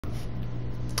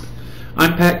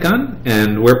I'm Pat Gunn,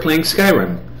 and we're playing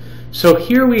Skyrim. So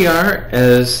here we are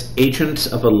as agents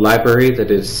of a library that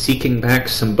is seeking back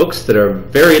some books that are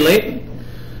very late.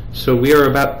 So we are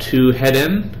about to head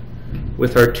in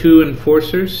with our two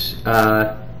enforcers,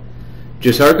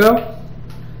 Jizargo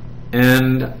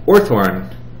and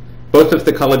Orthorn, both of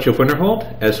the College of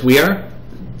Winterhold, as we are.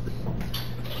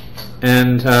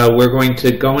 And we're going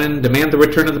to go in, demand the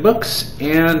return of the books,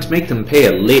 and make them pay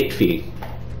a late fee.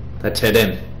 Let's head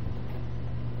in.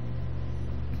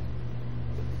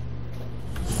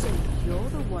 So you're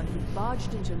the one who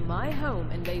barged into my home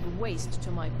and laid waste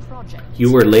to my project.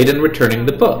 You were late in returning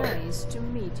the book. Nice to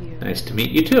meet you. Nice to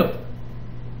meet you too.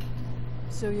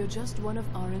 So you're just one of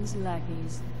Arin's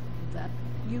lackeys. That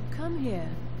you come here,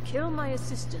 kill my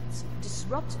assistants,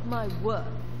 disrupt my work.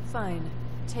 Fine,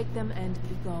 take them and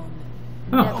be gone.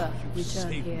 Never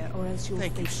return here, or else you'll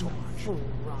face my full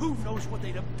wrath. Who knows what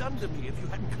they'd have done to me if you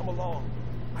hadn't come along?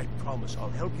 I promise I'll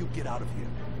help you get out of here.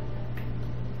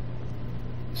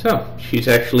 So, she's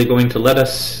actually going to let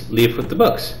us leave with the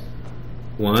books.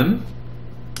 1,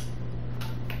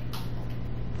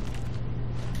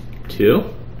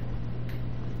 2,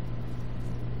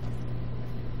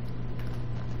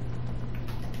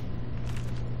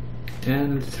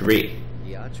 and 3.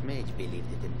 The archmage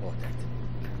believed it important.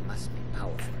 It must be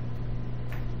powerful.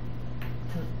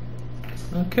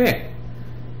 Okay.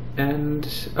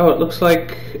 And, oh, it looks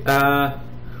like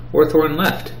Orthorn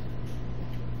left.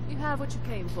 You have what you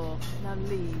came for. Now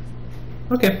leave.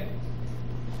 Okay.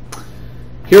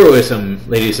 Heroism,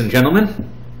 ladies and gentlemen.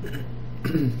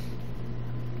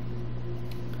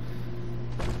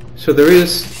 So there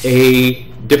is a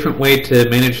different way to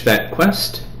manage that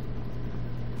quest,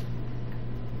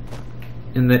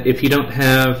 in that if you don't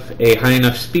have a high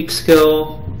enough speak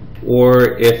skill,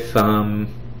 or if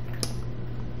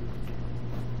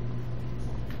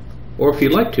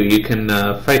you'd like to, you can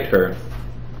fight her.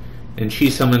 And she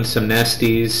summons some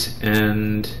nasties,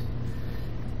 and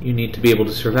you need to be able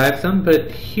to survive them. But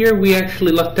here we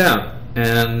actually lucked out,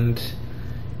 and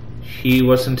she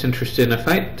wasn't interested in a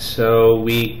fight, so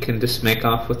we can just make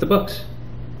off with the books.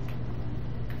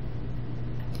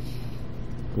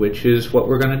 Which is what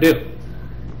we're going to do.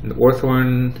 And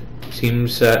Orthorn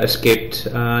seems escaped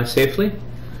safely.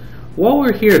 While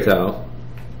we're here, though,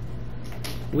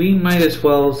 we might as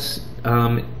well...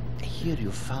 I hear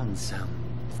you found some.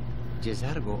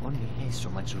 Jizargo only has so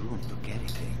much room to carry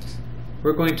things.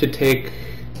 We're going to take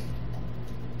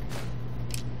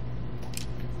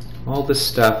all this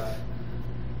stuff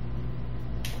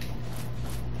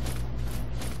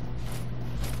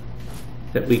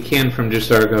that we can from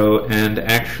Jizargo and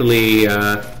actually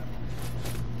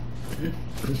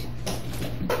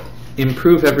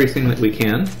improve everything that we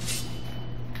can.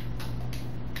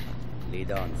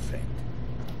 Lead on, friend.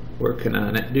 Working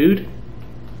on it, dude.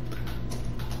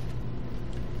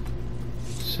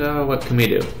 So, what can we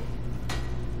do?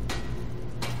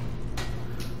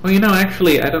 Well, you know,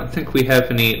 actually, I don't think we have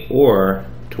any ore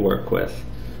to work with.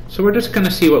 So we're just going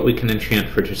to see what we can enchant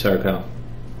for Jizargo.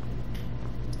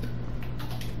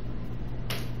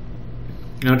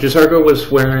 Now, Jizargo was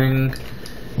wearing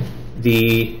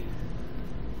the...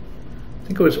 I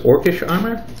think it was Orcish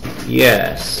armor?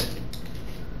 Yes.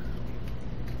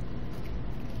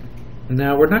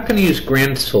 Now, we're not going to use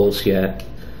Grand Souls yet,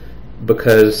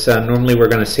 because normally we're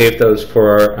going to save those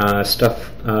for our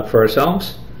stuff for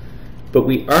ourselves. But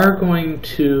we are going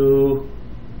to...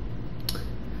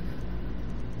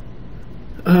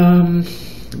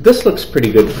 this looks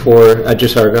pretty good for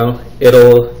Jizargo.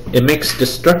 It makes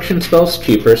destruction spells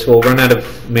cheaper, so we'll run out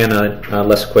of mana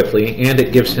less quickly, and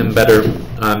it gives him better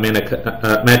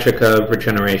magic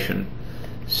regeneration.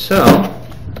 So,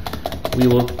 we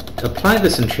will apply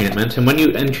this enchantment, and when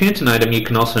you enchant an item, you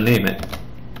can also name it.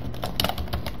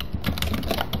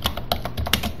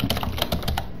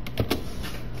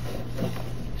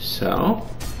 So,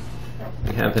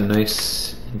 we have a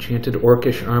nice enchanted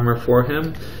Orcish armor for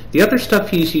him. The other stuff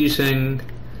he's using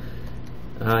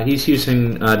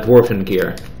Dwarven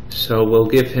gear. So we'll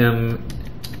give him,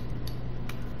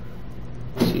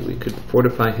 let's see, we could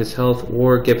fortify his health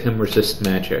or give him resist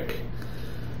magic.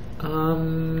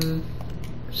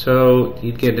 So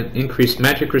you'd get an increased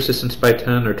magic resistance by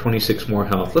 10 or 26 more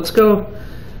health. Let's go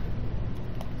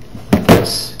like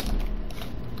this.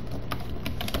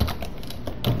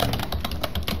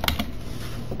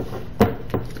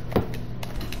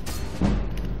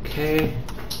 Okay.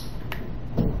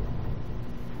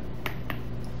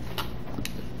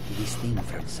 This thing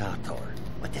from Sartor.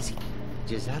 What does it?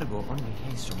 Jizargo only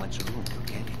has so much room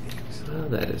to carry things. Well,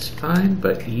 that is fine,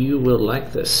 but you will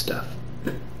like this stuff.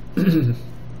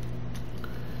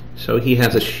 So he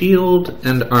has a shield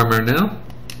and armor now.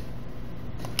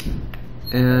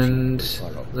 And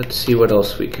let's see what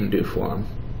else we can do for him.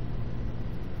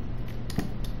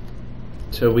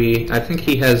 So I think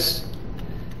he has,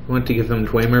 we want to give him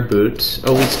Dwemer boots.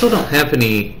 Oh, we still don't have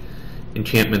any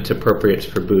enchantment appropriates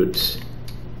for boots.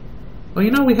 Well,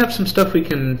 you know, we have some stuff we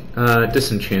can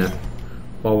disenchant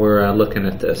while we're looking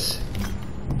at this.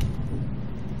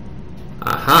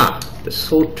 Aha! The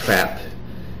soul trap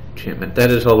enchantment.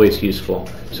 That is always useful.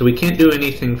 So we can't do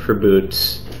anything for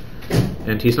boots.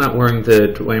 And he's not wearing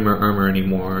the Dwemer armor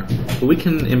anymore. But we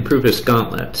can improve his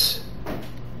gauntlets.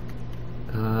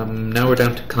 Now we're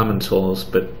down to common souls,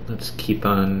 but let's keep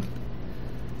on.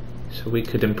 So we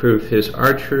could improve his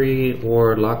archery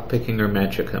or lockpicking or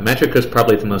magicka. Magicka is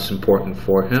probably the most important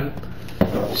for him.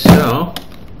 So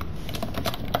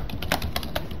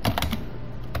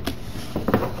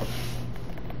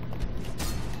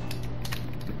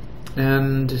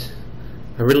and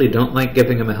I really don't like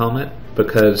giving him a helmet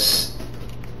because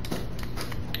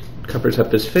it covers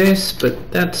up his face,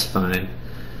 but that's fine.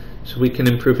 So we can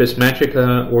improve his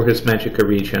magicka or his magicka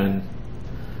regen.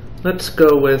 Let's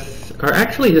go with, or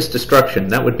actually his destruction.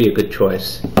 That would be a good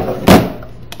choice.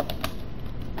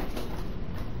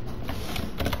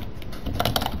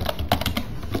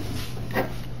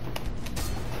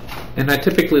 And I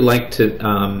typically like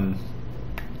to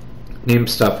name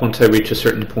stuff once I reach a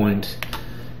certain point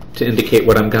to indicate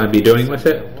what I'm going to be doing with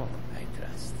it.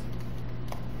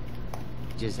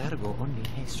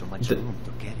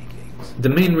 The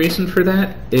main reason for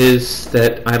that is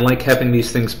that I like having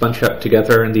these things bunch up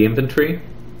together in the inventory.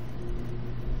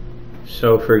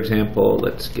 So for example,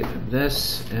 let's give him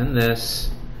this and this.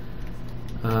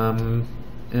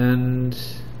 And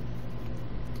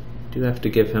do have to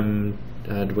give him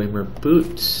Dwemer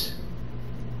boots.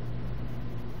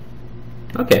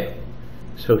 Okay,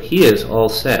 so he is all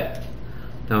set.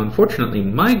 Now unfortunately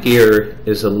my gear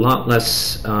is a lot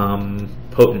less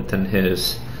potent than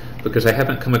his, because I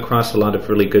haven't come across a lot of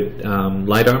really good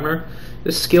light armor.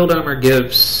 This skilled armor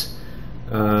has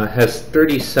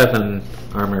 37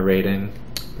 armor rating.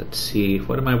 Let's see,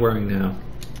 what am I wearing now?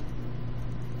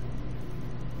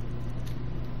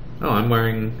 Oh, I'm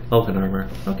wearing elven armor.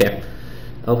 Okay,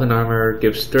 elven armor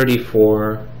gives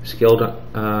 34. Skilled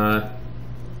armor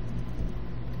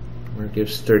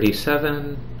gives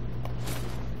 37.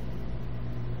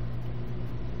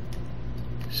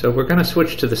 So we're going to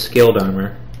switch to the skilled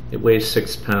armor. It weighs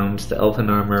 6 pounds. The elven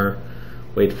armor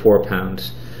weighed 4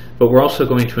 pounds. But we're also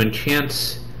going to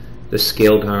enchant the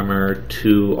scaled armor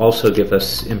to also give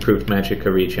us improved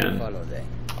magicka regen.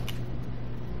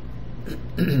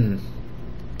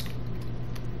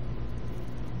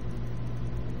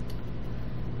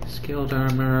 Scaled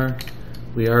armor.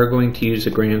 We are going to use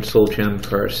a grand soul gem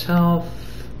for ourselves.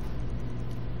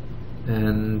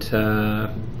 And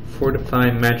fortify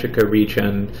magicka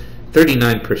regen.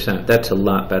 39%. That's a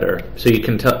lot better. So you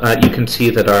can see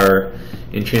that our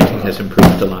enchanting has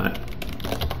improved a lot.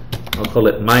 I'll call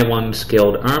it my one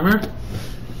scaled armor,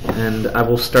 and I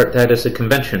will start that as a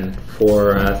convention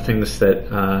for things that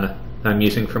I'm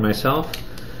using for myself.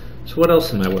 So what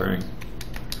else am I wearing?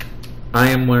 I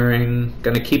am going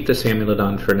to keep this amulet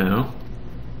on for now.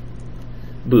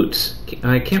 Boots.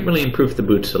 I can't really improve the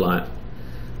boots a lot.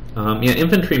 Yeah,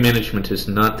 inventory management is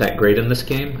not that great in this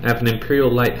game. I have an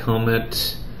Imperial Light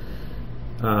helmet,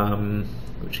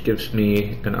 which gives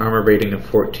me an armor rating of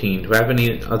 14. Do I have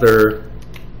any other...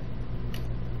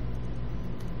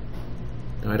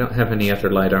 No, I don't have any other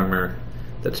light armor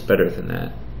that's better than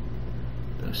that.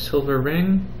 A silver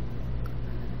ring,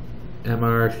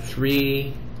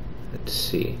 MR3, let's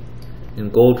see,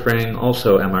 and gold ring,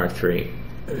 also MR3.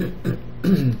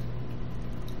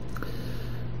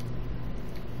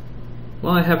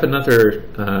 Well, I have another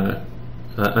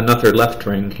left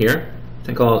ring here. I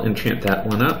think I'll enchant that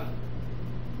one up.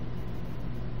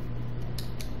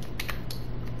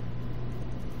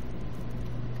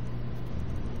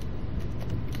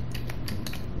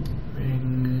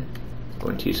 Ring. I'm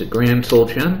going to use a grand soul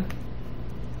gem.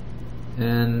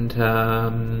 And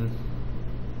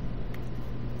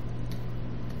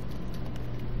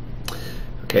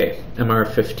okay,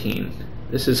 MR15.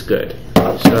 This is good.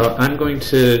 So I'm going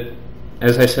to,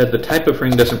 as I said, the type of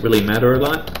ring doesn't really matter a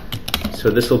lot. So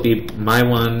this will be my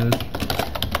one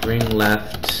ring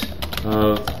left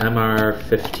of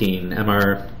MR15.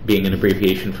 MR being an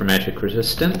abbreviation for magic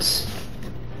resistance.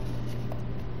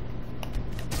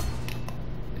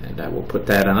 And I will put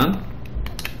that on.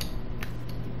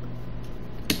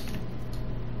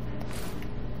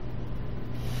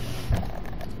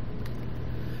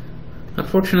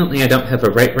 Unfortunately, I don't have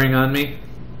a right ring on me,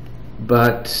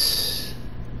 but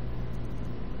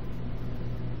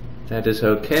That is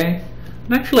okay.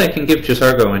 And actually, I can give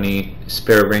Jizargo any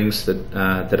spare rings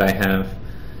that I have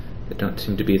that don't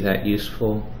seem to be that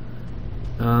useful.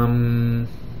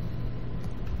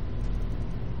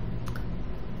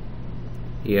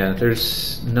 Yeah,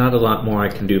 there's not a lot more I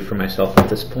can do for myself at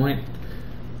this point.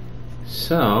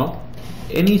 So,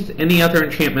 any other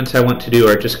enchantments I want to do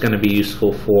are just going to be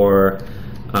useful for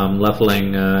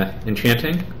leveling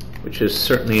enchanting, which is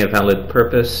certainly a valid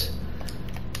purpose.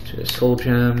 Soul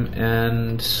Gem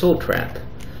and Soul Trap.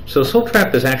 So Soul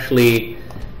Trap is actually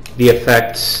the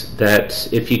effect that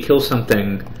if you kill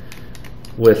something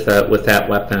with that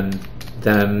weapon,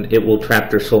 then it will trap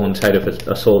their soul inside of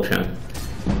a Soul Gem.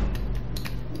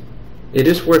 It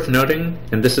is worth noting,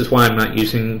 and this is why I'm not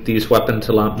using these weapons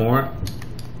a lot more,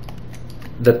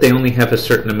 that they only have a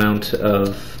certain amount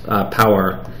of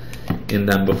power in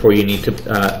them before you need to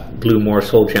glue more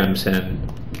Soul Gems in.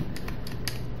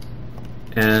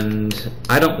 And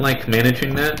I don't like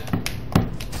managing that,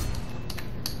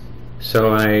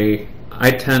 so I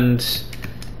tend,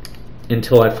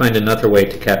 until I find another way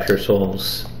to capture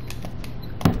souls,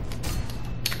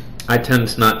 I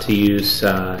tend not to use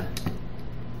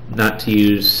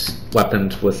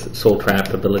weapons with soul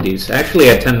trap abilities.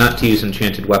 Actually, I tend not to use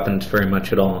enchanted weapons very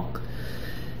much at all.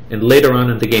 And later on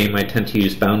in the game, I tend to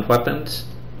use bound weapons.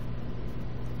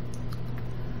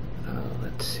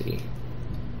 Let's see.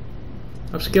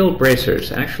 Oh, skilled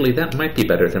bracers. Actually, that might be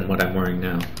better than what I'm wearing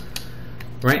now.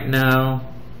 Right now,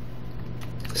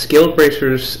 skilled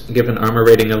bracers give an armor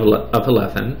rating of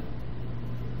 11.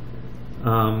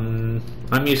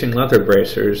 I'm using leather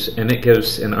bracers, and it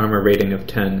gives an armor rating of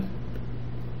 10.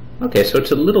 Okay, so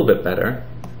it's a little bit better.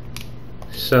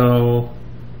 So,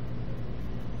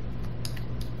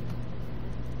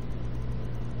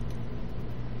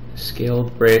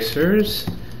 scaled bracers.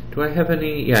 Do I have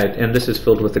any? Yeah, and this is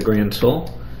filled with the Grand Soul.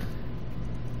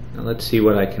 Now let's see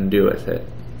what I can do with it.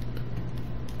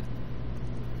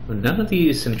 Well, none of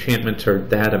these enchantments are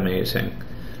that amazing.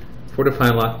 Fortify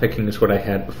lockpicking is what I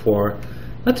had before.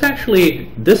 Let's actually,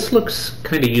 this looks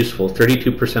kind of useful.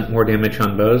 32% more damage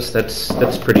on bows.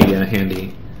 That's pretty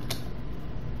handy.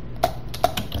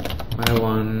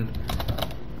 Y1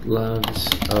 gloves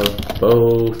of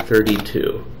bow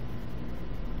 32.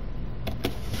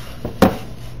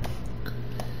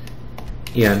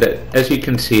 Yeah, and as you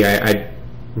can see, I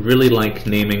really like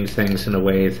naming things in a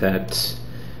way that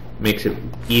makes it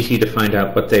easy to find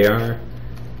out what they are,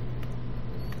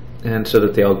 and so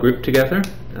that they all group together.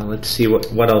 Now let's see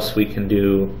what else we can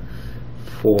do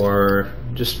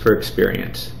just for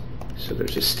experience. So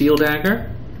there's a steel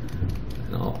dagger,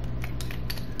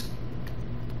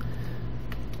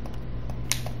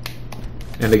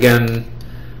 and again,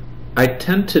 I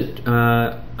tend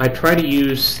to I try to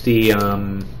use the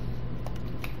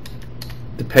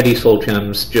petty soul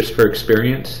gems just for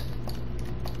experience.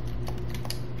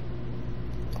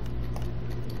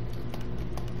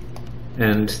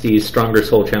 And the stronger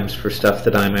soul gems for stuff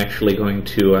that I'm actually going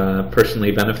to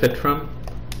personally benefit from.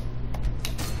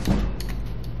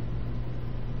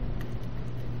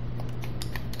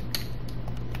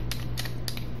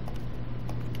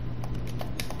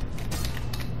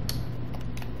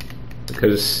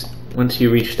 Because once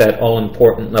you reach that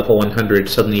all-important level 100,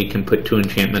 suddenly you can put 2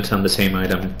 enchantments on the same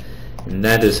item, and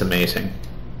that is amazing.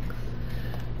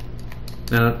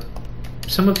 Now,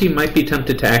 some of you might be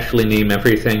tempted to actually name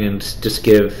everything and just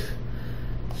give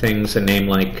things a name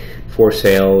like for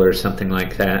sale or something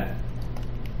like that.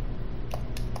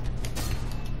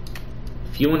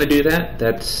 If you want to do that,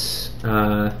 that's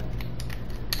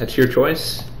your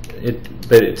choice.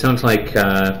 But it sounds like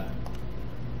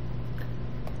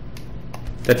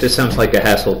that just sounds like a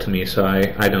hassle to me, so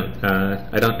I don't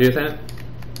do that.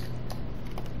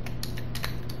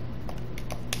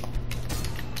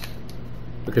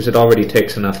 Because it already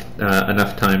takes enough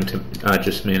time to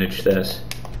just manage this.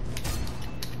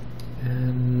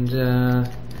 And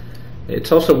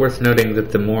it's also worth noting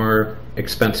that the more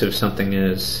expensive something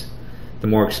is, the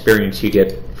more experience you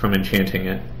get from enchanting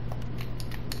it.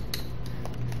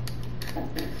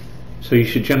 So you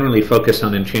should generally focus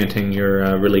on enchanting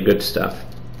your really good stuff.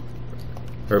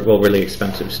 Or, well, really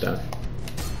expensive stuff.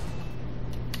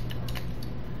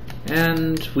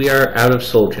 And we are out of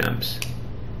soul gems.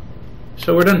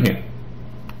 So we're done here.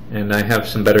 And I have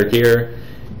some better gear,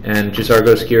 and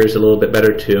Jizargo's gear is a little bit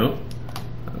better too.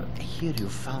 Here you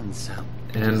found some.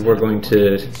 And we're going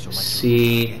to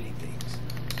see...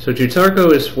 So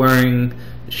Jizargo is wearing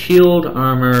shield,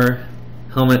 armor,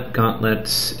 helmet,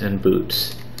 gauntlets, and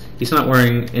boots. He's not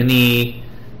wearing any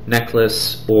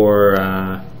necklace or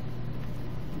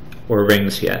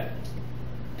rings yet.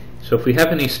 So if we have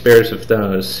any spares of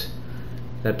those,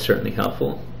 That's certainly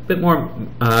helpful. A bit more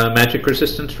magic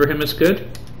resistance for him is good.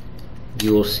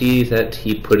 You will see that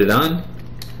he put it on.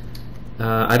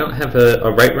 I don't have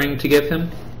a right ring to give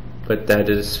him, but that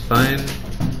is fine.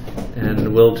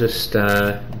 And we'll just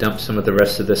dump some of the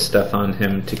rest of this stuff on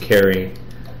him to carry.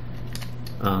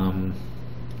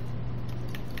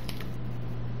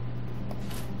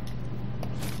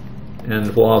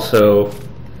 And we'll also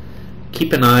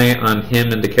keep an eye on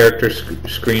him in the character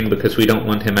screen because we don't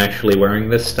want him actually wearing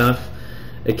this stuff.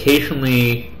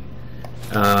 Occasionally,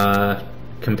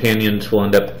 companions will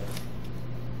end up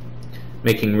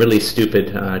making really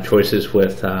stupid choices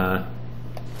with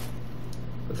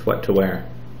what to wear.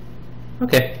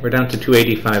 Okay, we're down to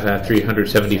 285 out of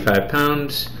 375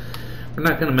 pounds. We're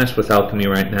not going to mess with alchemy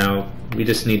right now. We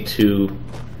just need to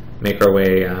make our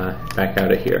way back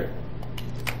out of here.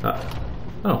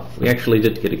 Oh, we actually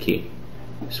did get a key.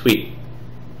 Sweet.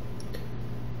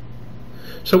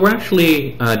 So we're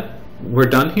actually we're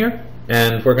done here,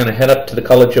 and we're going to head up to the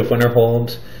College of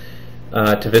Winterhold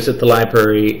to visit the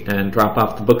library and drop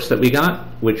off the books that we got,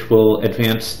 which will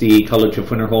advance the College of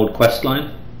Winterhold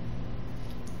questline.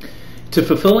 To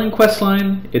fulfilling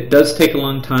questline, it does take a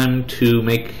long time to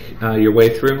make your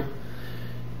way through,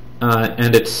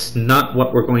 and it's not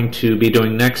what we're going to be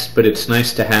doing next, but it's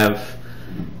nice to have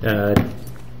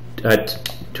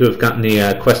to have gotten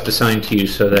the quest assigned to you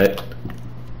so that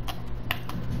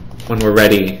when we're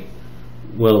ready,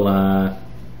 we'll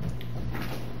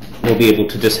be able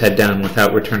to just head down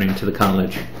without returning to the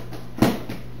college.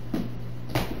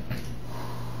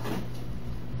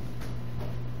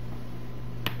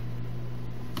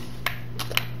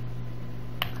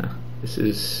 This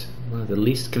is one of the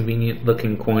least convenient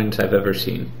looking coins I've ever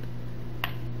seen.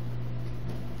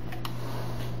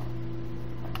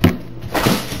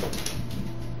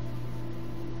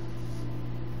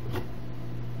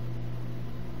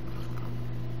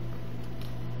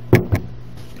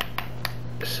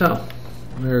 So,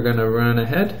 we're going to run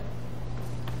ahead.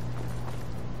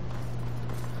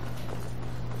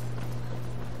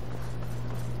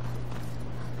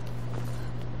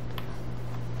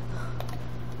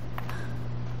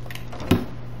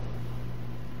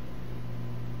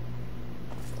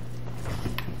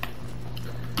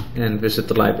 And visit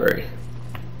the library,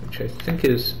 which I think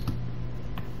is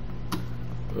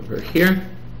over here.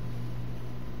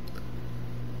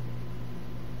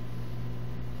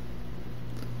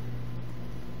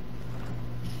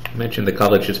 I mentioned the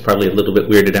college is probably a little bit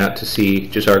weirded out to see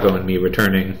Jazargo and me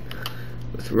returning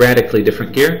with radically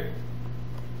different gear.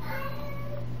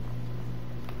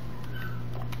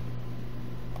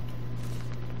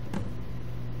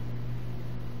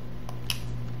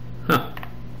 Huh.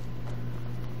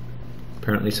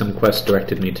 Apparently some quest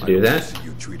directed me to do that. I don't see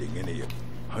you treating any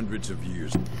hundreds of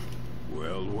years.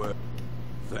 Well, well.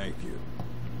 Thank you.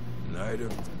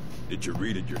 Nida, did you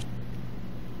read it yourself?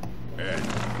 And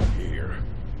here.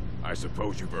 I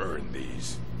suppose you've earned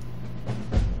these.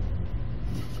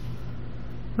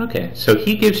 Okay, so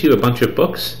he gives you a bunch of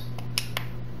books,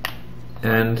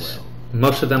 and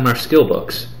most of them are skill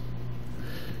books.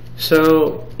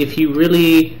 So if you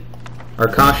really are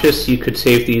cautious, you could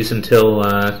save these until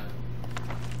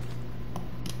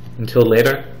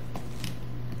later.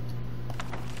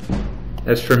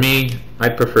 As for me, I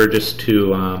prefer just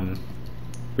to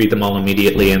read them all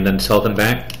immediately and then sell them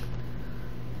back.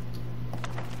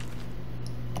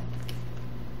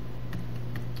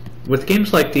 With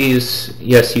games like these,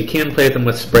 yes, you can play them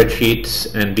with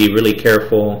spreadsheets and be really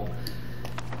careful.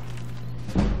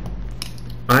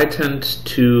 I tend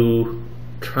to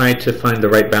try to find the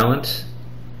right balance.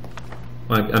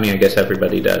 Well, I mean, I guess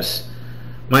everybody does.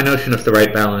 My notion of the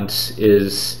right balance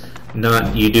is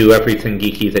not you do everything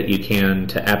geeky that you can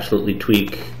to absolutely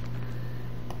tweak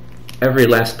every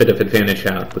last bit of advantage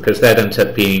out, because that ends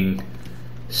up being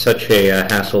such a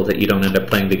hassle that you don't end up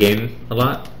playing the game a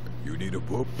lot. You need a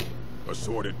book?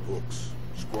 Assorted books,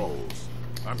 scrolls.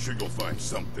 I'm sure you'll find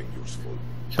something useful.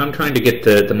 So I'm trying to get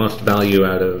the most value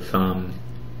out of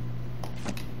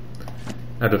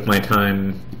my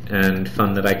time and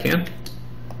fun that I can.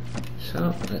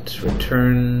 So let's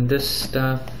return this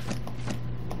stuff.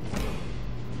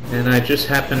 And I just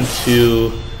happen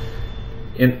to,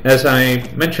 as I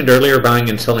mentioned earlier, buying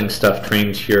and selling stuff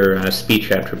trains your speech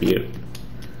attribute.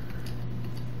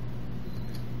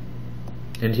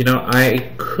 And you know,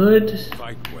 I could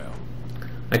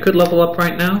level up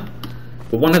right now,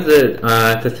 but one of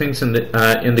the things in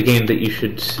the game that you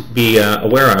should be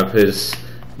aware of is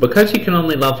because you can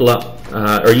only level up,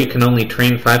 or you can only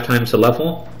train 5 times a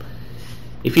level.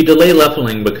 If you delay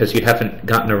leveling because you haven't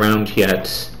gotten around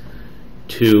yet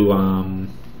to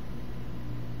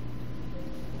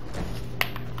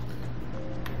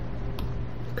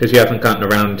because you haven't gotten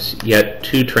around yet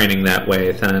to training that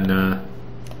way, then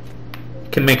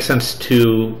it can make sense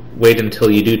to wait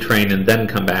until you do train and then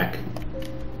come back.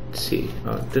 Let's see.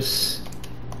 This.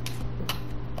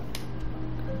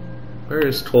 Where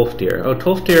is Tolfdir? Oh,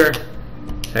 Tolfdir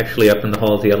is actually up in the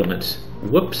Hall of the Elements.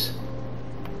 Whoops.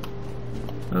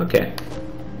 Okay.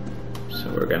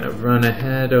 So we're gonna run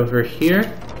ahead over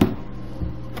here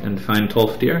and find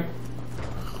Tolfdir.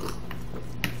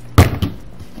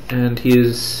 And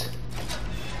he's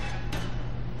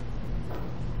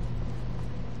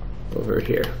over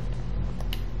here.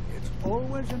 It's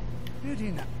always a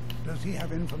pity now. Does he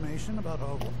have information about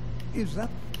our work? Is that?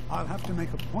 I'll have to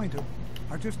make a point of.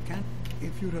 I just can't.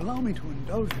 If you'd allow me to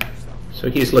indulge myself. So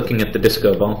he's looking at the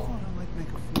disco I ball. thought I might make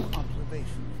a few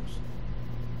observations.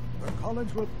 The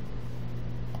college will.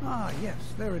 Ah, yes,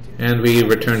 there it is. And we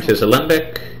return to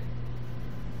Zalembek.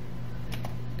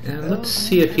 And let's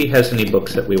see if he has any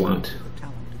books that we want.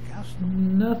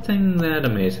 Nothing that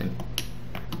amazing.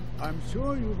 I'm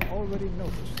sure you've already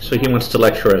noticed. So he wants to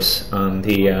lecture us on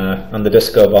the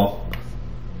disco ball.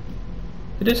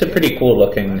 It is a pretty cool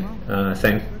looking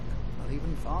thing. Not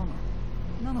even Farmer.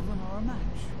 None of them are a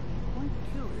match. Quite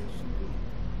curious indeed.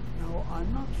 Now,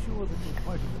 I'm not sure that you're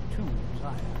quite as attuned as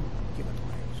I am, given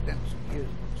my extensive years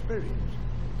of experience.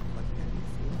 But can you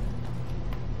feel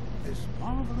that? This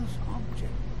marvelous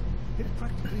object, it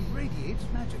practically radiates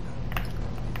magicka.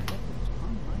 Yet it's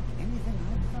unlike anything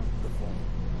I've felt before.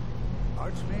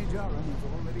 Archmage Aaron is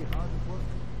already hard at work,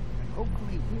 and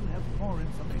hopefully we'll have more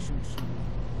information soon.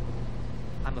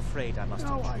 I'm afraid I must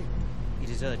No, intrude. It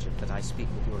is urgent that I speak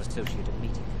with your associate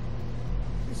immediately.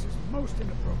 This is most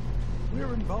inappropriate.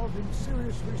 We're involved in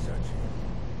serious research here.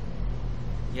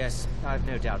 Yes, I've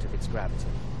no doubt of its gravity.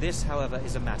 This, however,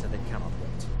 is a matter that cannot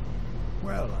wait.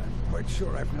 Well, I'm quite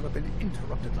sure I've never been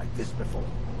interrupted like this before.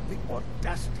 The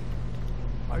audacity.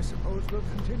 I suppose we'll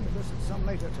continue this at some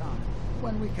later time,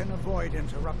 when we can avoid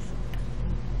interruption.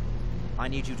 I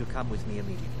need you to come with me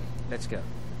immediately. Let's go.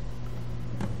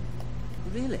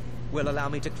 Really? Will allow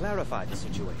me to clarify the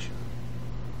situation.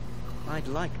 I'd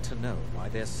like to know why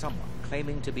there's someone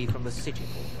claiming to be from the City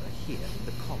Order here in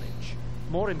the college.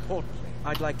 More importantly,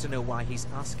 I'd like to know why he's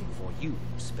asking for you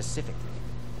specifically.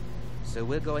 So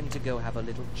we're going to go have a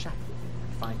little chat with him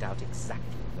and find out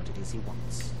exactly what it is he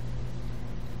wants.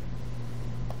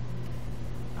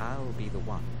 I'll be the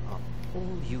one.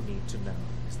 All you need to know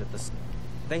is that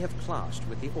they have clashed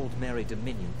with the Old Mary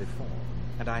Dominion before,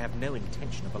 and I have no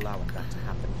intention of allowing that to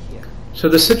happen here. So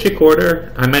the Citric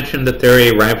Order, I mentioned that they're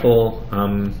a rival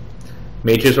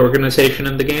mages organization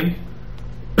in the game.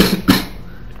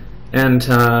 And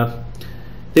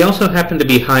they also happen to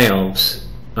be high elves.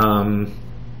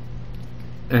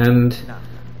 And Now,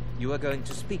 you are going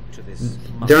to speak to this.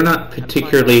 they're not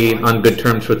particularly on good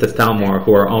terms with the Thalmor,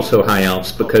 who are also high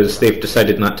elves, because they've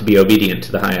decided not to be obedient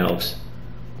to the high elves.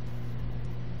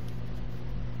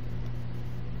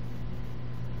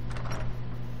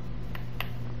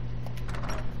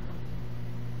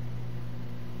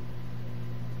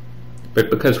 But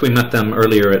because we met them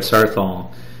earlier at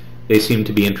Sarthal, they seem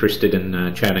to be interested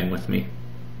in chatting with me.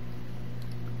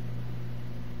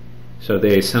 So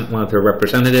they sent one of their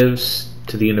representatives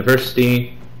to the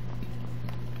university,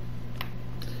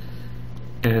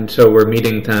 and so we're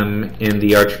meeting them in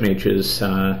the Archmage's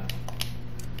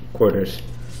quarters.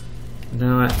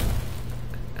 Now,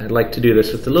 I'd like to do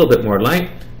this with a little bit more light.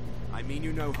 I mean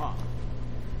you no harm.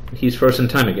 He's frozen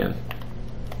time again.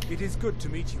 It is good to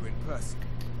meet you in person.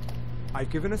 I've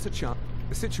given us a chance.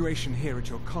 The situation here at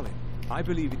your college, I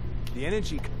believe the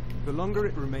energy, the longer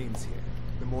it remains here,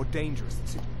 the more dangerous the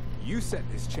situation. You set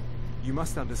this change. You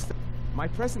must understand. My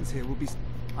presence here will be...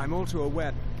 I'm all too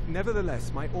aware.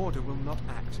 Nevertheless, my order will not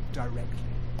act directly.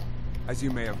 As you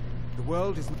may have... The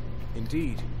world is...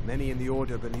 Indeed, many in the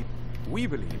order believe... We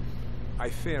believe. I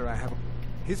fear I have...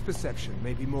 His perception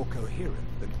may be more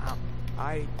coherent than ours.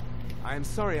 I am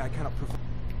sorry I cannot provide...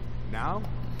 Now,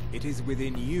 it is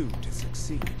within you to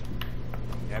succeed.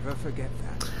 Never forget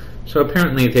that. So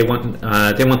apparently they want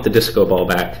the disco ball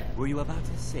back. Were you about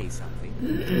to say something?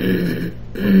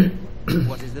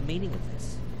 What is the meaning of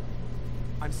this?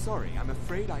 I'm sorry, I'm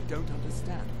afraid I don't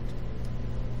understand.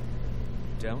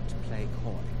 Don't play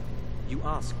coy. You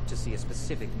asked to see a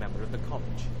specific member of the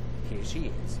college. Here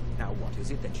she is. Now what is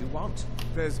it that you want?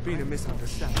 There's been a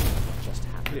misunderstanding. What just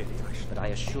happened? Clearly, I should... But I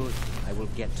assure you, I will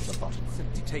get to the bottom.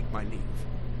 Simply take my leave.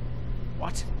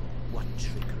 What? What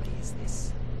trickery is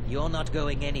this? You're not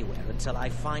going anywhere until I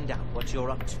find out what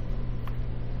you're up to.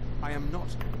 I am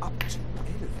not up to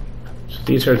anything. So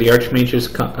these are the Archmage's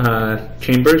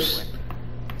chambers.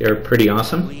 They're pretty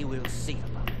awesome. We will see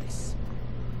about this.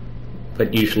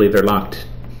 but usually they're locked.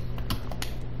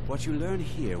 What you learn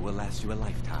here will last you a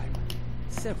lifetime.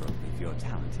 Several if you're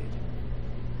talented.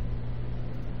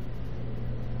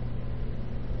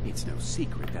 It's no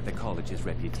secret that the college's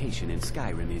reputation in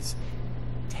Skyrim is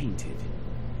tainted.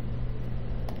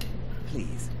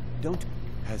 Please,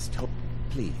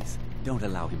 please, don't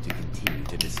allow him to continue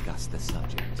to discuss the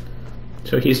subject.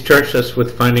 So he's charged us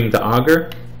with finding the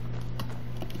augur.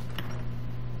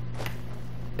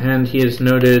 And he has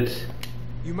noted...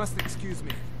 You must excuse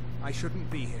me. I shouldn't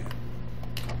be here.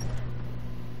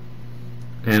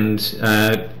 And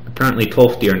apparently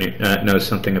Tolfdir knows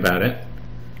something about it.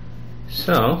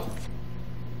 So...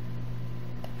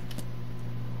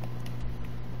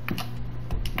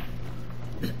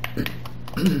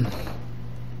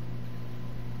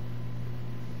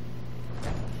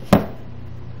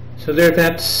 So there's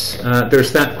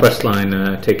that quest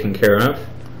line taken care of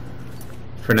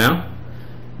for now.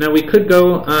 Now we could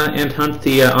go and hunt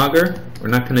the augur. We're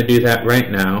not going to do that right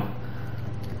now.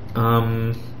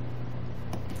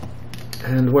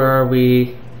 And where are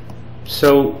we?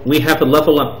 So we have a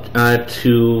level up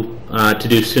to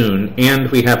do soon, and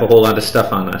we have a whole lot of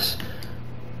stuff on us.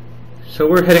 So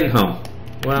we're heading home.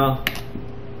 Well,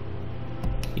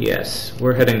 yes,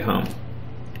 we're heading home,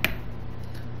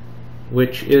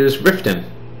 which is Riften.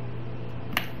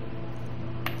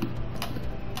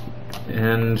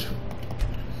 And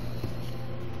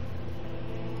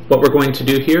what we're going to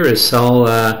do here is sell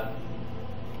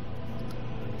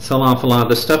off a lot of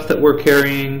the stuff that we're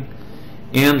carrying,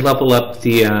 and level up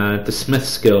the smith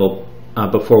skill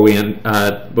before we end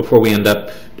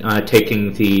up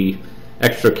taking the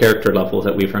extra character level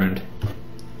that we've earned.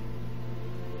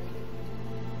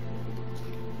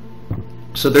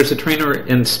 So there's a trainer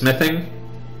in smithing.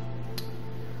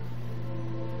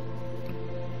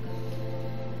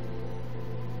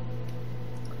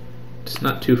 It's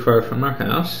not too far from our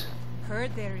house.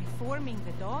 Heard they're reforming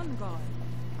the Dawn Guard.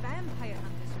 Vampire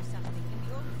hunters or something in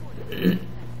the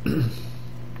old fort.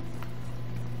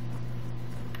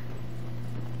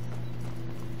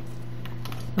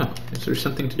 Oh, is there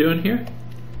something to do in here?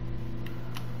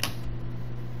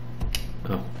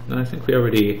 Oh, no, I think we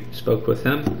already spoke with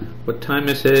him. What time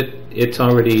is it? It's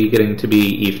already getting to be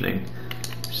evening.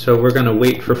 So we're going to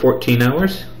wait for 14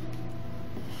 hours.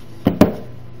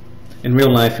 In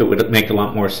real life, it would make a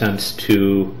lot more sense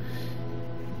to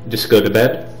just go to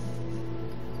bed.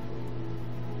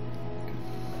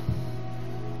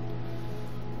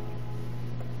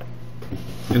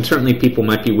 And certainly people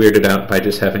might be weirded out by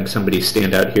just having somebody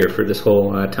stand out here for this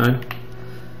whole time.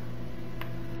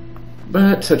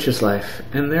 But such is life.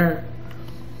 And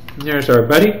there's our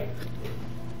buddy.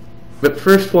 But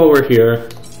first, while we're here...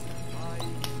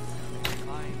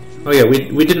 Oh yeah,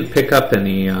 we didn't pick up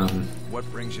any... What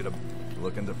brings you to...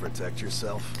 Looking to protect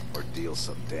yourself or deal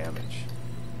some damage?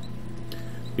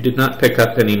 We did not pick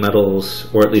up any medals,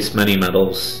 or at least many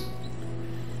medals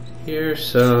here,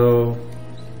 so...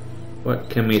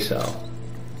 What can we sell?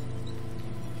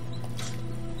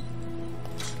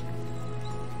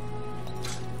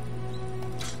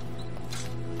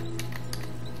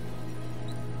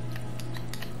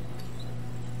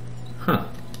 Huh.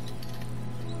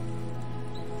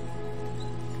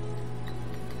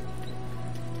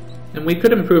 And we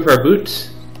could improve our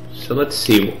boots. So let's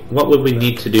see, what would we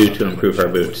need to do to improve our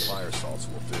boots? Fire salts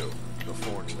will do. The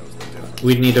forge knows the difference.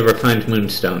 We'd need a refined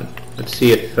moonstone. Let's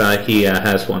see if he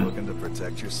has one. Looking to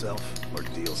protect yourself or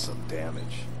deal some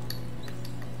damage?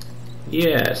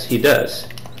 Yes, he does.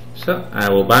 So I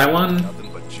will buy one.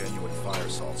 Nothing but genuine fire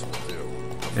salts will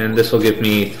do. And this will give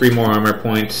me 3 more armor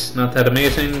points. Not that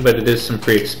amazing, but it is some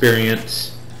free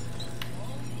experience.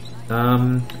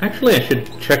 Actually, I should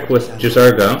check with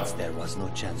Jazargo. There was no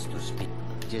chance to speak.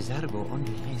 Jazargo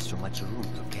only has so much room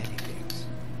to carry things.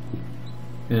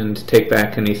 And take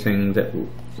back anything that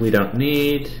we don't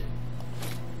need.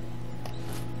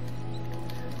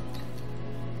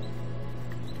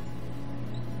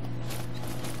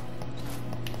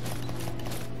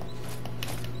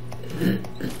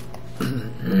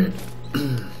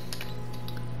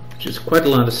 Which is quite a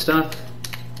lot of stuff.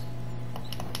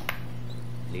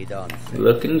 Lead on.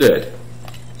 Looking good.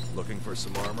 Looking for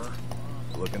some armor?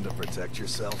 Looking to protect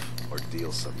yourself or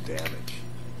deal some damage?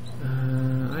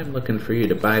 I'm looking for you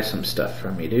to buy some stuff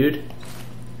from me, dude.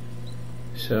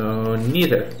 So,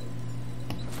 neither.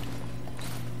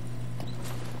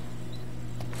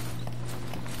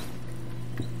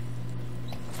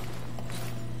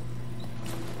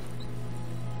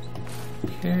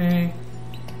 Okay.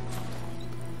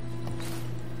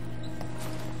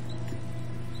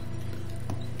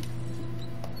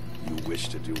 You wish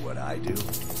to do what I do?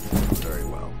 Very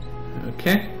well.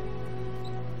 Okay.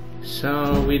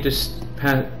 So we just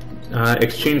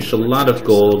exchanged a lot of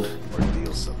gold. Or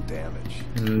deal some damage.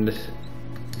 And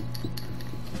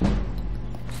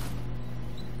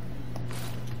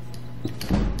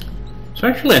so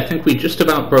actually I think we just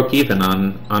about broke even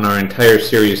on our entire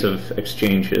series of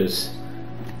exchanges.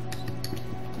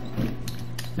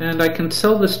 And I can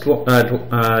sell this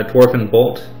dwarven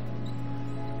bolt,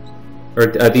 or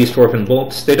these dwarven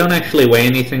bolts. They don't actually weigh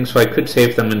anything, so I could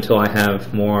save them until I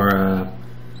have more,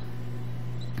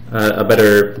 a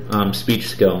better speech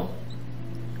skill.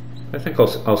 I think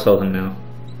I'll sell them now.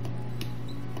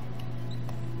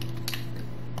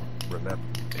 Remember.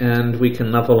 And we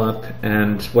can level up,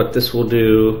 and what this will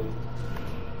do,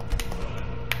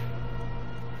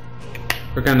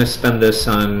 we're going to spend this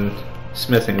on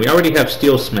smithing. We already have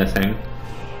steel smithing.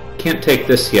 Can't take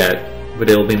this yet, but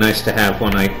it'll be nice to have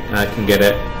when I can get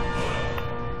it.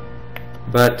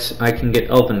 But I can get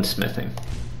elven smithing,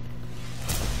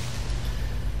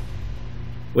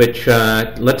 which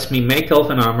lets me make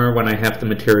elven armor when I have the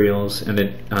materials, and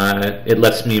it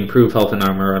lets me improve elven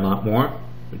armor a lot more,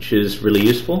 which is really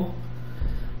useful.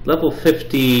 Level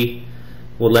 50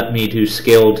 will let me do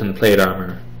scaled and plate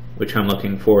armor, which I'm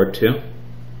looking forward to.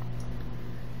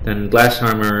 Then glass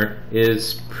armor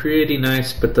is pretty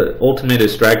nice, but the ultimate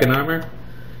is dragon armor.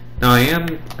 Now I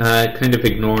am kind of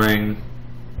ignoring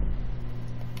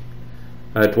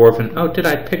dwarven... Oh, did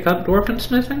I pick up dwarven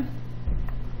smithing?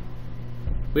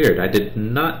 Weird, I did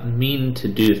not mean to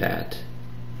do that.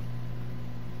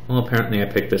 Well, apparently I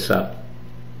picked this up.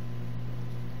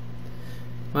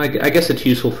 Well, I guess it's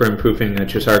useful for improving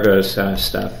Chisargo's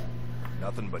stuff.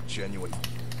 Nothing but genuine.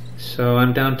 So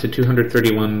I'm down to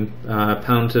 231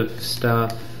 pounds of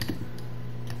stuff.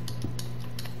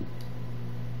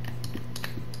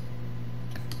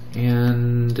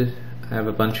 And I have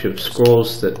a bunch of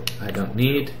scrolls that I don't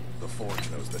need. The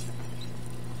Forge knows that.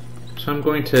 So I'm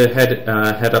going to head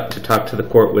up to talk to the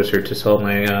court wizard to sell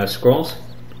my scrolls.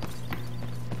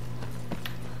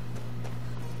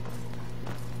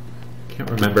 Can't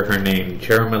remember her name.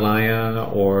 Jeremiah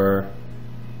or...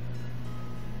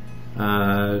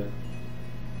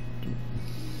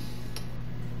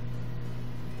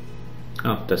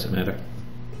 oh, doesn't matter.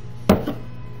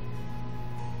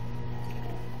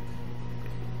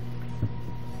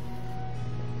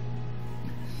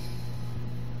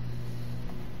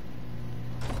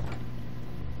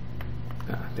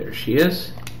 There she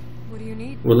is. What do you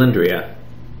need? Willandria.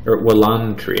 Or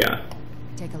Willandria.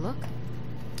 Take a look.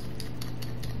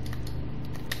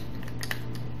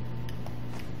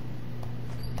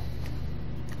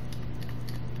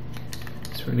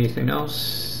 Is there anything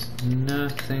else?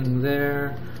 Nothing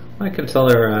there. I can sell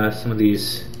her some of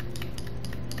these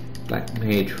black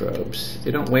mage robes. They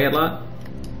don't weigh a lot,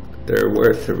 but they're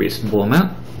worth a reasonable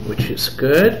amount, which is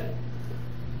good.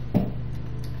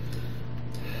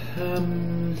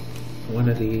 One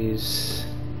of these.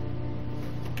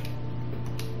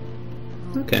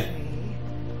 Okay.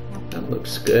 That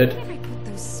looks good. Where did I put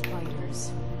those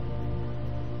spiders?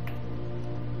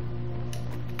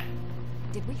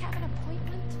 Did we have an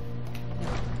appointment?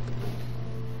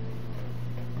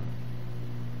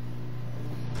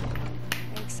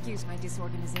 Excuse my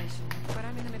disorganization, but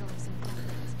I'm in the middle of some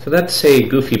plans. So that's a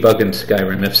goofy bug in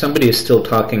Skyrim. If somebody is still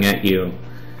talking at you,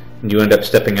 and you end up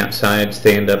stepping outside,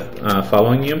 they end up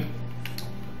following you.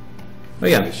 Oh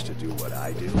yeah. Wish to do what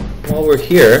I do. While we're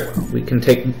here, we can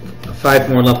take 5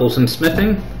 more levels in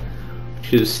smithing,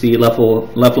 which is the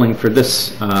leveling for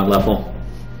this level.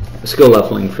 The skill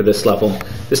leveling for this level.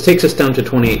 This takes us down to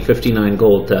 2859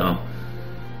 gold though.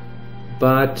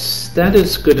 But that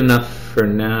is good enough for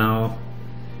now.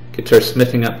 Gets our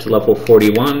smithing up to level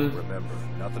 41. Remember,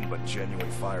 nothing but genuine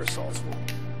fire salts will.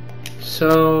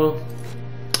 So,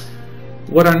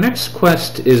 what our next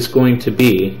quest is going to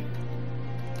be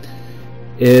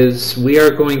is we are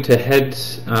going to head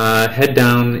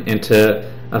down into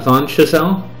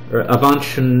Avanchnzel, or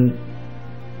Avanchnzel,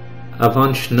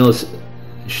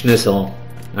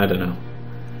 I don't know,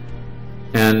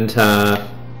 and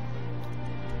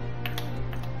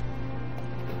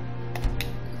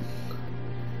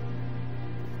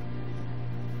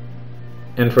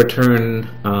return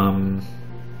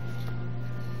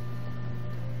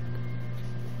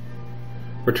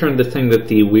the thing that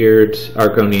the weird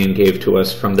Argonian gave to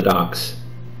us from the docks.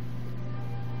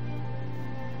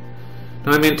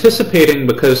 Now I'm anticipating,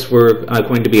 because we're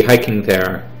going to be hiking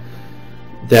there,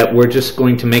 that we're just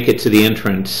going to make it to the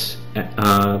entrance.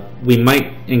 We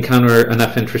might encounter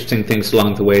enough interesting things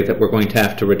along the way that we're going to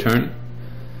have to return.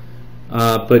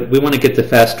 But we want to get the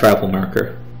fast travel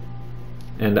marker.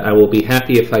 And I will be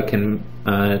happy if I can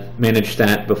manage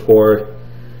that before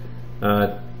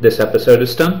this episode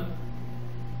is done.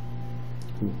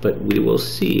 But we will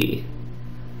see,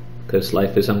 because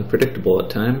life is unpredictable at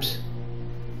times.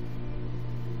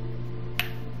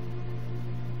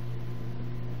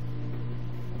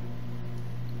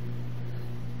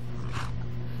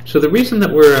 So the reason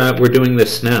that we're doing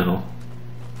this now.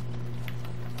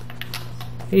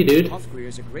 Hey, dude. Tolfdir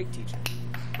is a great teacher.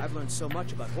 I've learned so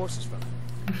much about horses from him.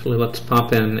 Actually, let's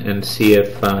pop in and see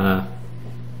if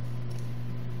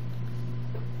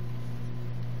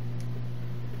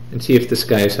this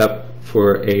guy's up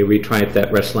for a retry at that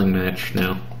wrestling match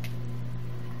now.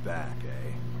 Back,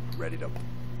 eh? Ready to...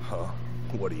 Huh?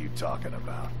 What are you talking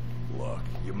about? Look,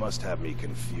 you must have me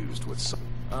confused with some...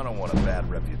 I don't want a bad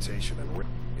reputation, and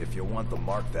if you want the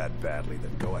mark that badly,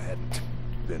 then go ahead and...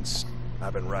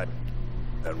 I've been right.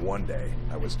 And one day,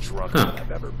 I was drunker than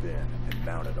I've ever been, and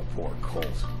mounted a poor colt.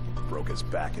 Broke his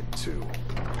back in two.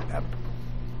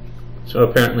 So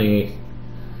apparently,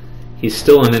 he's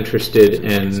still uninterested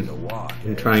in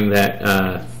trying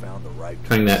that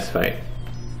fight.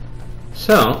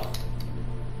 So,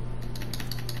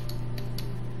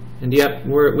 and yep,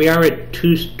 we are at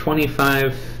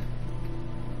 225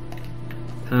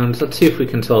 pounds. Let's see if we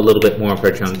can sell a little bit more of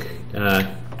our junk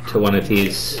to one of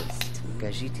these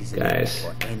guys.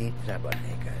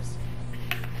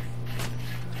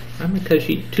 I'm a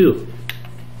Khajiit too.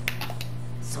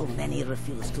 So many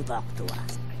refuse to talk to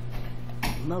us.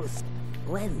 Most,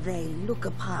 when they look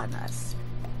upon us,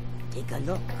 take a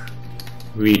look.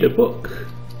 Read a book.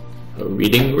 A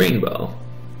reading rainbow.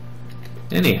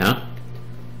 Anyhow,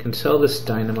 can sell this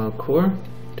dynamo core.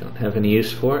 Don't have any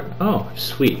use for it. Oh,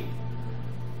 sweet.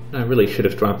 I really should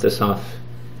have dropped this off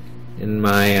in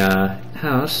my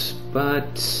house,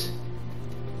 but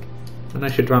I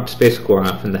should drop space core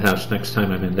off in the house next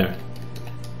time I'm in there.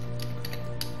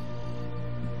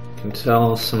 Can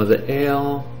sell some of the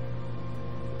ale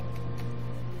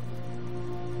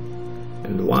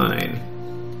and wine,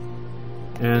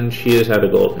 and she is out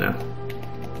of gold now.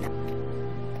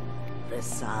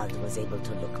 Prasad was able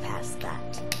to look past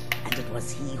that, and it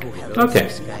was he who held okay.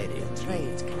 Skyrim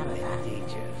trades caravan.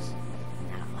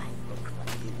 Now I look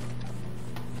for you.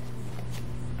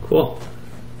 Cool.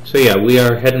 So yeah, we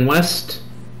are heading west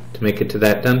to make it to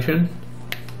that dungeon.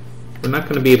 We're not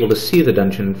going to be able to see the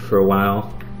dungeon for a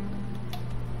while.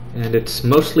 And it's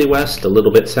mostly west, a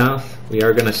little bit south. We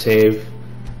are going to save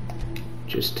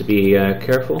just to be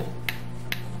careful.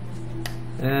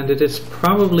 And it is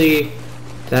probably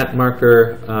that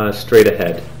marker straight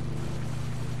ahead.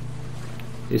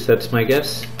 At least that's my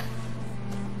guess.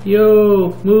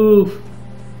 Yo, move!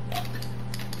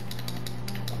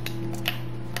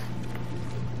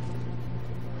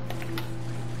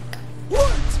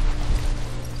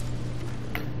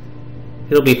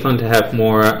 It'll be fun to have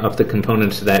more of the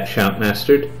components of that shout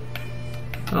mastered.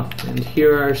 Oh, and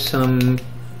here are some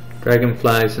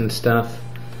dragonflies and stuff.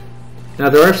 Now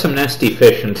there are some nasty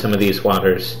fish in some of these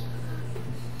waters,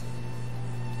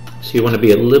 so you want to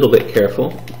be a little bit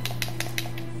careful.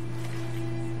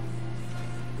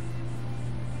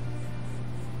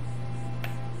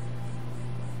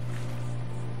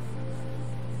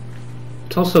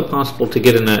 It's also possible to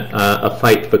get in a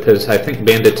fight because I think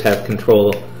bandits have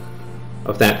control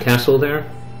of that castle there,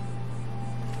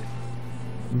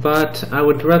 but I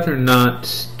would rather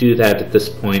not do that at this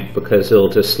point because it'll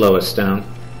just slow us down.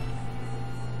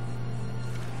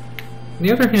 On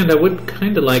the other hand, I would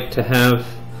kind of like to have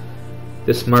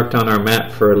this marked on our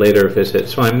map for a later visit,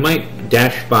 so I might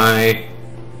dash by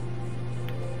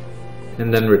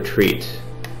and then retreat.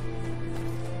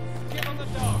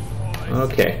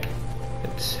 Okay,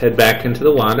 let's head back into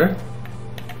the water,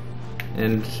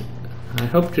 and I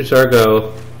hope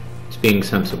Jazargo is being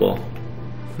sensible.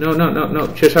 No,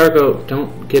 Jazargo,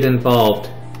 don't get involved.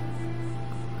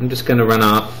 I'm just going to run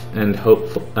off and hope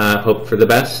for the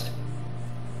best.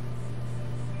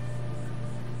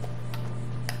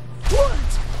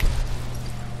 What?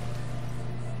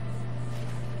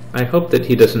 I hope that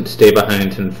he doesn't stay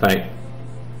behind and fight.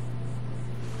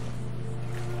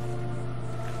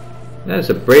 That is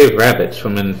a brave rabbit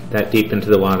swimming that deep into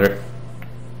the water.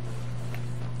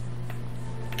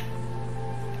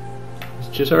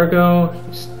 Jazargo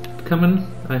is coming.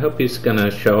 I hope he's gonna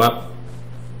show up.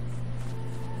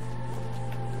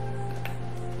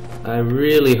 I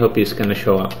really hope he's gonna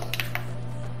show up.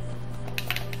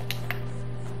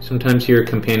 Sometimes your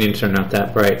companions are not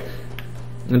that bright.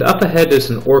 And up ahead is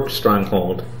an orc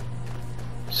stronghold.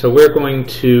 So we're going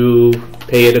to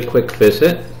pay it a quick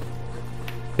visit.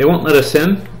 They won't let us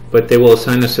in, but they will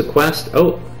assign us a quest.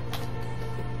 Oh!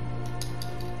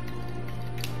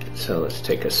 So let's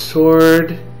take a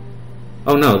sword.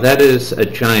 Oh no, that is a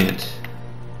giant.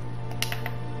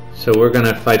 So we're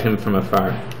gonna fight him from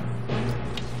afar.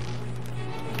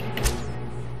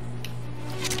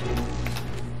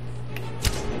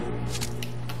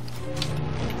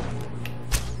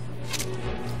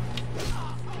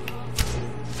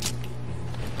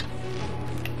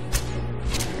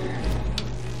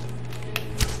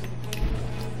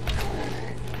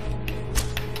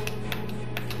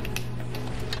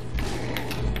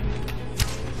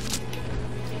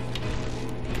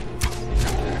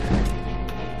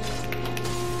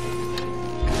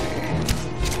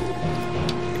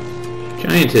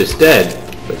 Giant is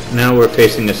dead, but now we're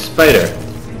facing a spider.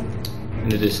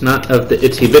 And it is not of the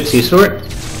itsy bitsy sort.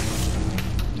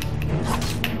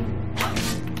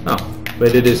 Oh,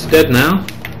 but it is dead now.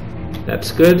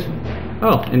 That's good.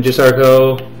 Oh, and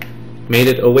Jizargo made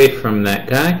it away from that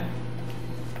guy.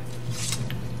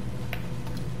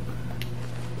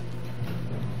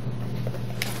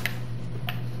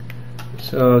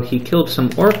 So he killed some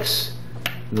orcs.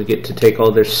 We get to take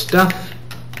all their stuff.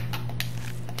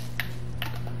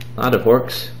 A lot of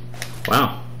orcs.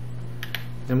 Wow.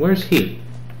 And where's he?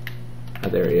 Oh,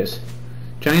 there he is.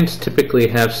 Giants typically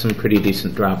have some pretty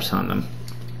decent drops on them.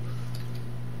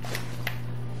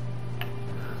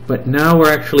 But now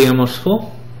we're actually almost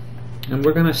full. And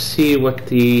we're going to see what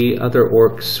the other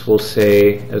orcs will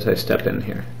say as I step in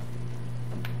here.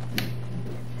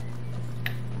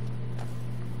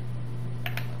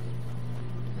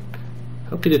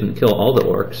 Hope he didn't kill all the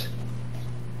orcs.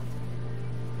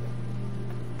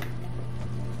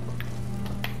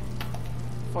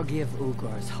 Forgive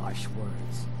Ugor's harsh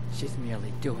words. She's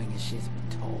merely doing as she's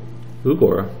been told.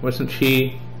 Ugor? Wasn't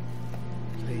she...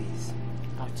 Please,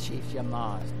 our chief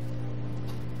Yamaz.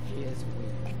 He is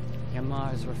weak.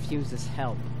 Yamaz refuses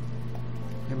help.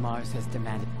 Yamaz has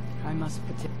demanded I must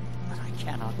protect, but I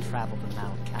cannot travel to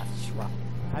Mount Kathshra.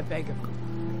 I beg of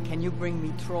you, can you bring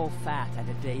me troll fat and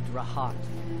a Daedra heart?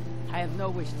 I have no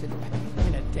wish to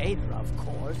in a Daedra, of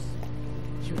course.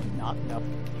 You do not know.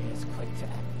 He is quick to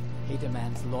act. He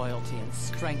demands loyalty and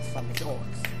strength from his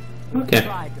orcs.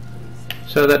 Okay.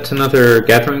 So that's another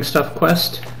gathering stuff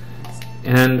quest.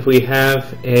 And we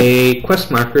have a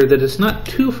quest marker that is not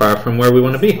too far from where we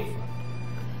want to be.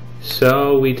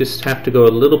 So we just have to go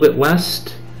a little bit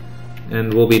west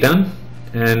and we'll be done.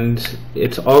 And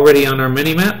it's already on our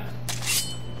mini-map.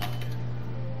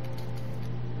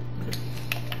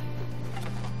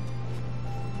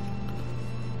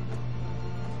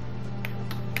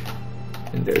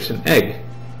 And there's an egg.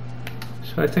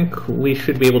 So I think we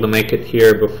should be able to make it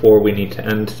here before we need to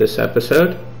end this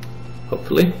episode.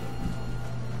 Hopefully.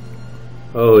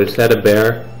 Oh, is that a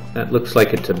bear? That looks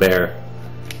like it's a bear.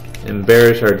 And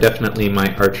bears are definitely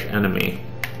my arch enemy.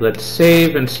 Let's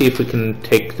save and see if we can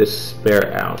take this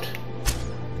bear out.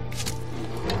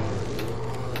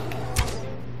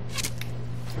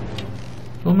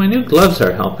 Well, my new gloves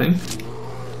are helping.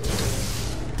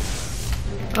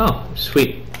 Oh,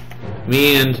 sweet.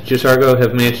 Me and Jizargo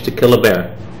have managed to kill a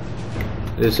bear.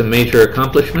 It is a major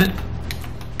accomplishment,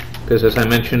 because as I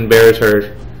mentioned, bears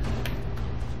are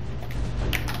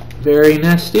very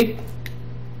nasty.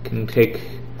 Can take...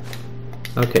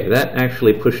 Okay, that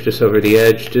actually pushed us over the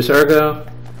edge. Jizargo,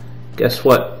 guess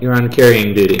what? You're on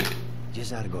carrying duty.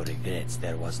 Jizargo regrets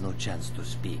there was no chance to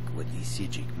speak with the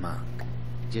Sijic monk.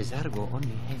 Jizargo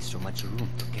only has so much room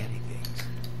to carry things.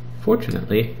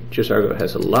 Fortunately, Jizargo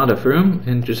has a lot of room,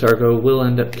 and Jizargo will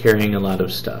end up carrying a lot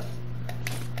of stuff.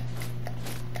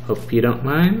 Hope you don't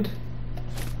mind.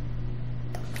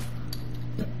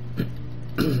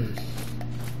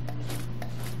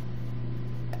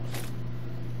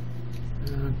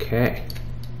 Okay.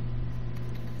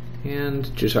 And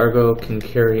Jizargo can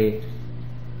carry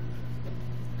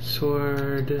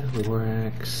sword, war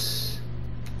axe,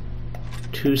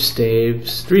 2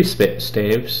 staves, 3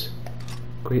 staves.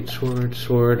 Great sword,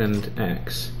 sword, and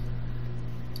axe.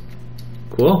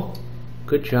 Cool.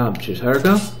 Good job,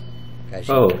 Jizargo.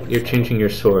 Oh, you're changing your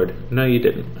sword. No, you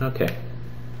didn't. Okay.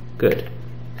 Good.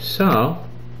 So,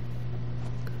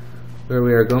 where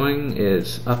we are going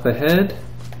is up ahead.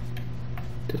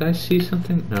 Did I see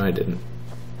something? No, I didn't.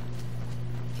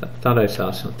 Thought I saw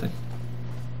something.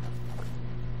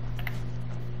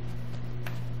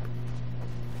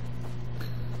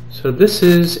 So this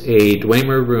is a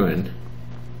Dwemer ruin.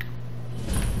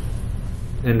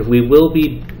 And we will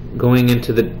be going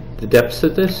into the depths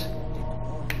of this.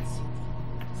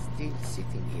 Still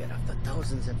sitting here after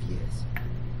thousands of years.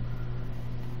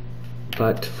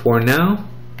 But for now,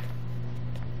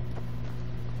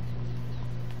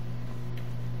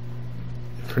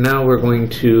 we're going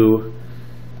to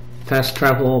fast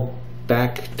travel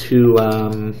back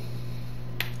to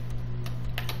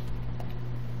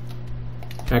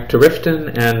back to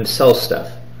Riften and sell stuff.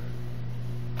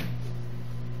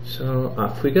 So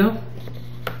off we go.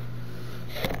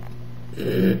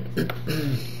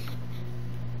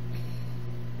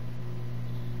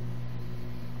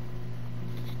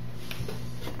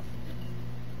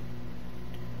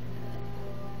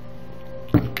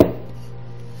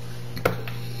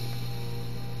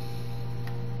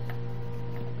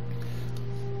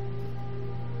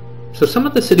 So some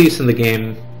of the cities in the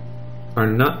game are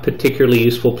not particularly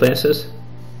useful places.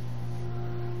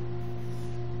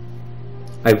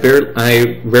 I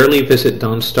rarely visit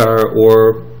Dawnstar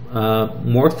or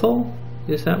Morthal,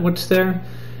 is that what's there?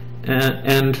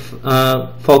 And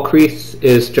Falkreath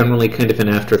is generally kind of an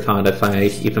afterthought if I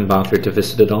even bother to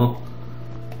visit at all.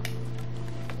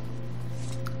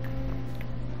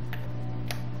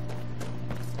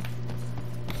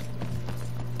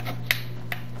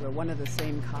 We're one of the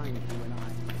same kind, you and I.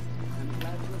 I'm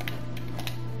glad to have met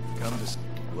you. Come to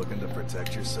looking to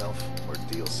protect yourself or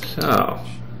deal some So,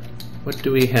 what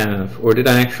do we have? Or did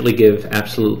I actually give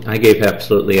I gave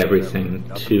absolutely everything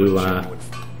to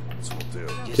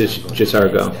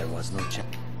Jizargo. There was no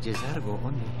chance. Jizargo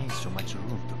only has so much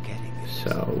room to carry this.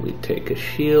 So we take a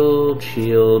shield,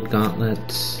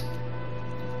 gauntlets.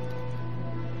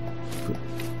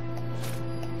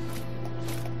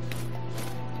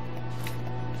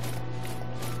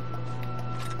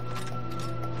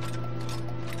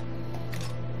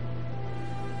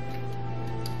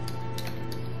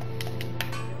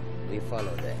 We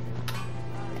follow them.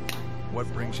 What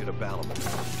brings you to Balamon?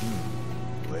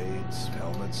 Blades,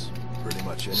 helmets, pretty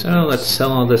much anything. So let's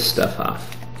sell all this stuff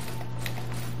off.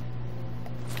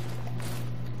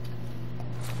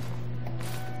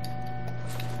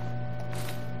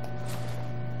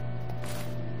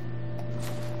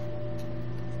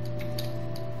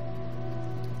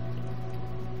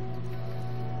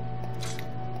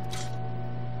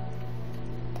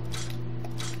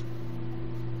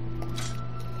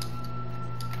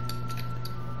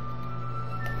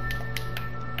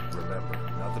 Remember,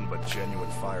 nothing but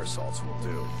genuine fire salts will do.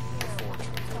 A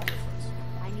fortune is the difference.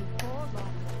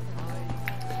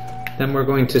 Then we're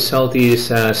going to sell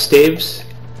these staves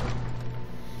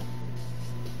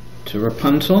to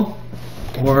Rapunzel,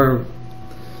 or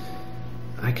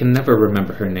I can never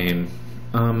remember her name.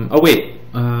 Oh wait,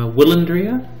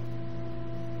 Willandria?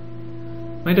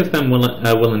 Might have been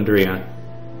Willandria.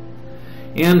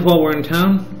 And while we're in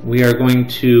town, we are going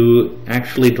to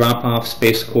actually drop off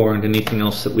Space Core and anything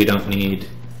else that we don't need.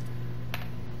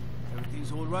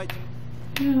 Everything's all right?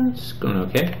 Yeah, it's going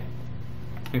okay.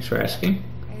 Thanks for asking.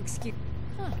 Excuse...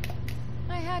 Huh.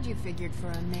 I had you figured for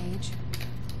a mage.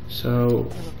 So,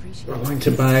 we're going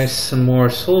to buy some more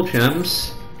soul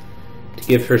gems to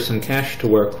give her some cash to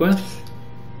work with.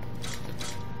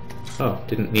 Oh,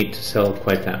 didn't need to sell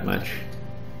quite that much.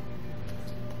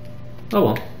 Oh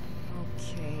well.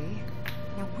 Okay.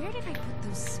 Now where did I put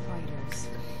those spiders?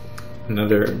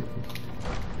 Another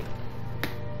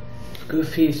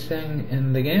goofy thing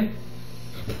in the game.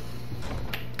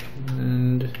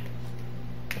 And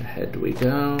ahead we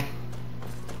go.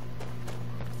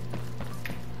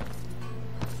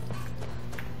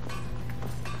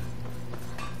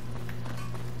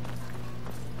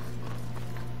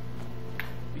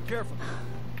 Be careful.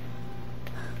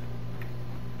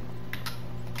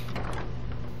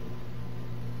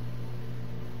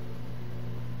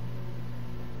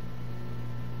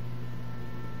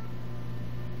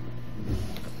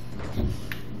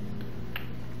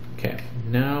 Okay,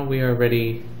 now we are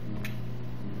ready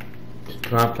to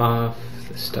drop off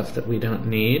the stuff that we don't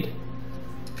need.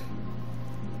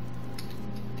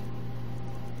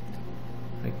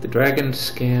 Like the dragon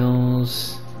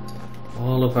scales,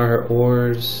 all of our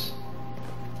ores.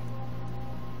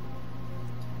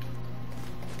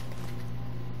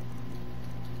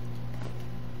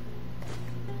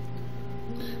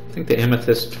 I think the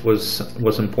amethyst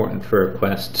was important for a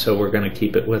quest, so we're going to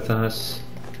keep it with us.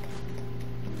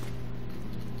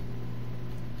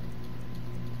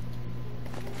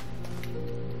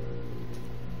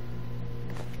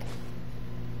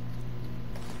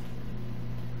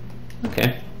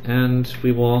 Okay, and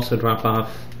we will also drop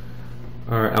off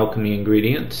our alchemy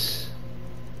ingredients.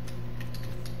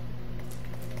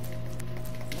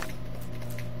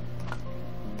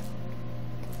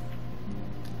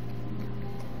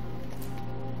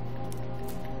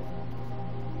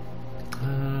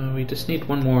 We just need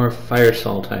one more fire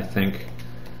salt, I think,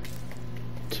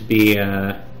 to be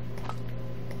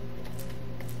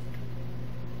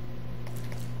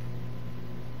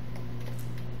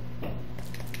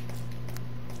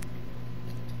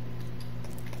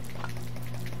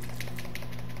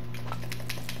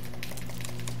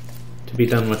to be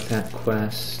done with that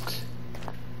quest.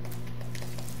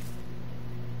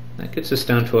 That gets us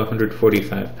down to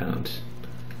 145 pounds.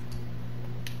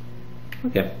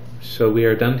 Okay, so we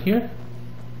are done here.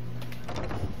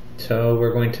 So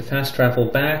we're going to fast travel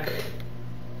back,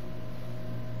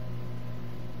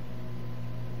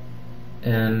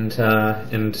 and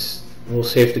we'll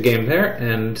save the game there,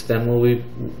 and then we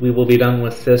will be done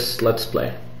with this Let's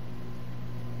Play.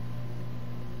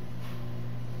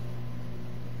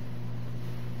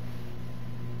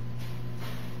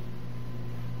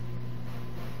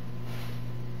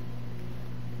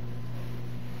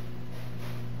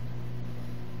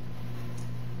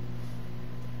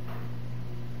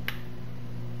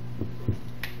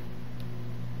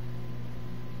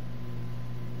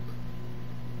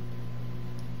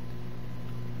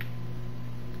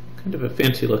 Kind of a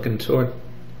fancy looking sword.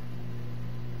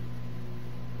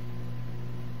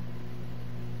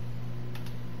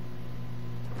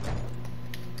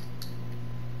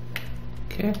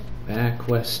 Okay, back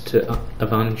west to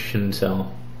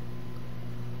Avanchnzel.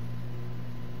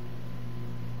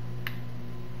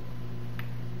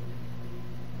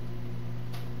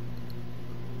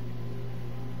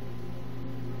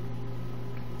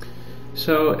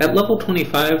 So at level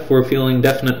 25 we're feeling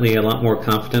definitely a lot more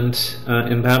confident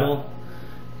in battle.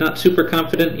 Not super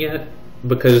confident yet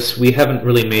because we haven't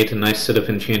really made a nice set of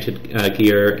enchanted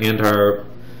gear, and our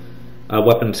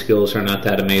weapon skills are not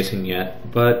that amazing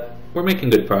yet, but we're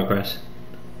making good progress.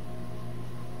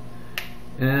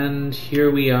 And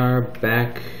here we are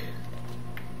back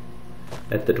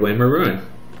at the Dwemer Ruin.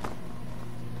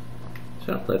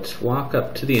 So let's walk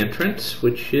up to the entrance,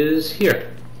 which is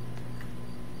here.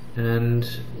 And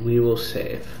we will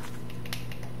save.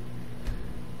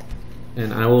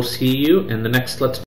 And I will see you in the next Let's